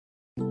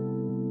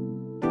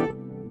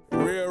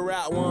Real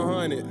Rap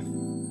 100.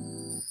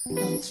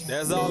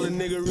 That's all a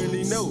nigga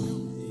really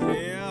know.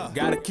 Yeah.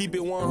 Gotta keep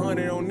it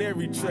 100 on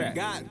every track.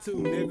 Got to,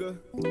 nigga.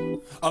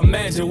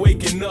 Imagine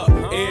waking up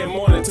every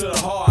morning to the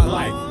hard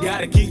light.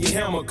 Gotta keep your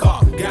hammer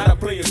cocked. Gotta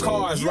play your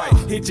cards right.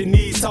 Hit your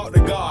knees, talk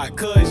to God,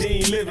 cause you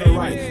ain't living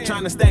right.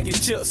 Trying to stack your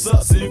chips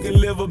up so you can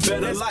live a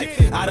better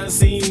life. I done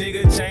seen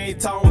niggas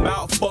change talking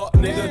about fuck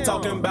niggas,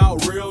 talking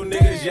about real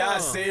niggas. Yeah, I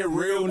said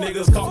real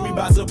niggas caught me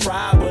by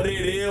surprise, but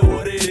it is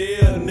what it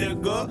is,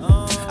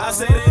 nigga. I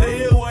said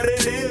it is what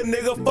it is,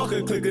 nigga. Fuck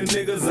a clique of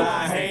niggas,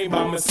 I hang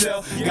by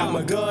myself. Got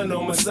my gun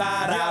on my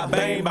side, I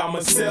bang by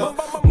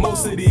myself.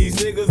 Most of these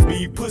niggas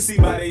be pussy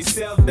by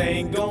theyself. They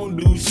ain't gon'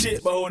 do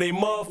shit but they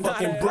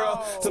motherfucking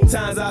bro.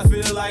 Sometimes I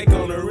feel like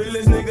I'm the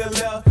realest nigga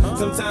left.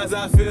 Sometimes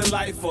I feel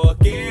like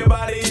fuck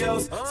everybody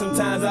else.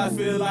 Sometimes I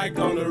feel like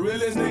I'm the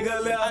realest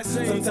nigga left.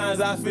 Sometimes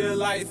I feel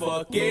like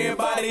fuck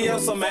everybody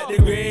else. I'm at the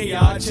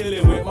graveyard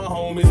chillin' with my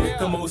homies.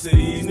 Cause most of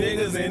these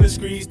niggas in the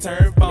streets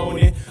turn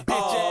phony.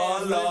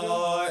 Oh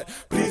Lord,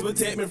 please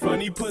protect me from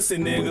these pussy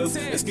niggas.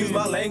 Excuse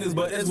my language,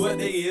 but that's what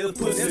they is,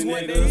 pussy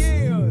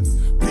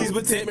niggas. Please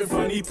protect me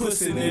from these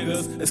pussy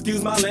niggas.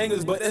 Excuse my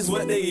language, but that's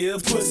what they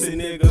is, pussy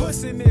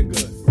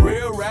niggas.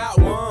 Real Rap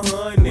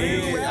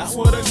 100. I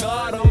swear to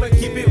God, I'ma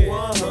keep it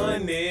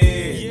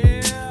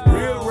 100.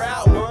 Real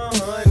Rap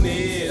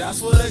 100. I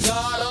swear to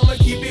God, I'ma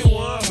keep it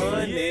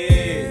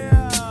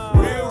 100.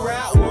 Real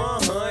Rap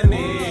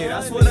 100.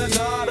 I swear to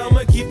God,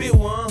 I'ma keep it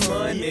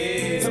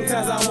 100.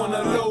 Sometimes I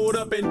wanna load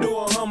up and do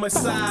a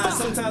homicide.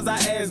 Sometimes I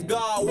ask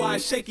God why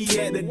Shaky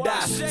had to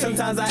die.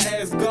 Sometimes I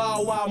ask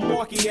God why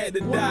Marky had to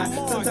die.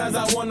 Sometimes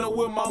I wonder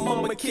will my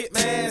mama kick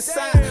my ass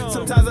out.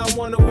 Sometimes I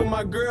wonder will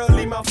my girl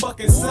leave my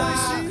fucking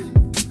side.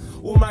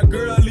 Will my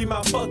girl leave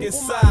my fucking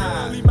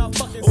side? Or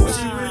will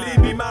she really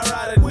be my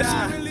ride or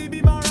die?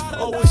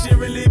 Or will she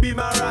really be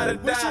my ride or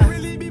die?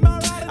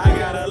 I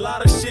got a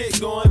lot of shit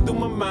going through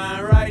my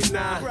mind right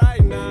now.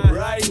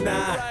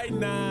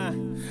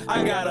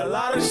 I got a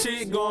lot of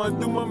shit going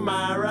through my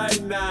mind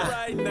right now.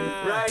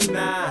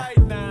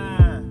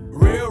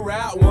 Real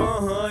Rap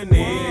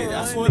 100.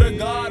 I swear to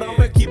God,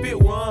 I'ma keep it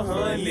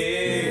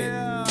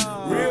 100.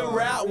 Real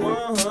Rap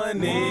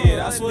 100.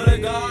 I swear to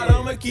God,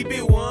 I'ma keep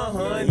it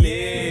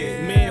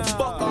 100. Man,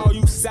 fuck all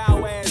you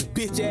sour ass,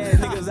 bitch ass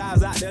niggas I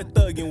was out there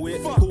thugging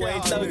with, who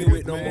ain't thugging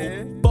with no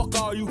more. Fuck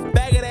all you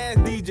faggot ass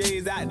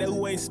DJs out there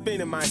who ain't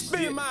spinning my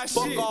shit.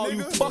 Fuck all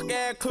you fuck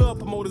ass club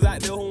promoters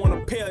out there who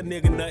wanna pay a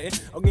nigga nothing.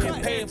 I'm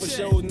getting paid for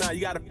shows now.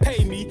 You gotta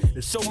pay me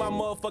to show my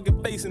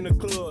motherfucking face in the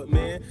club,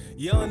 man.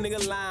 Young nigga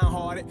lion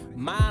hearted,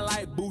 mind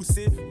like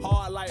Boosie,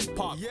 hard like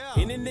Pop.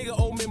 Any nigga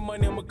owe me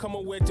money, I'ma come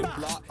and wet your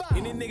block.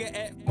 Any nigga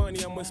act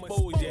funny, I'ma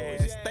expose your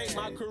ass. Think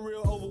my career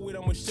over with,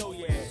 I'ma show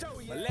your ass.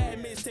 My last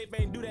mixtape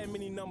ain't do that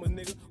many numbers,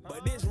 nigga.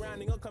 But this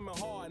round, nigga, I'm coming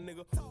hard,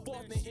 nigga.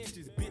 4th and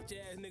inches, bitch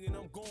ass nigga, and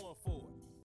I'm going for it.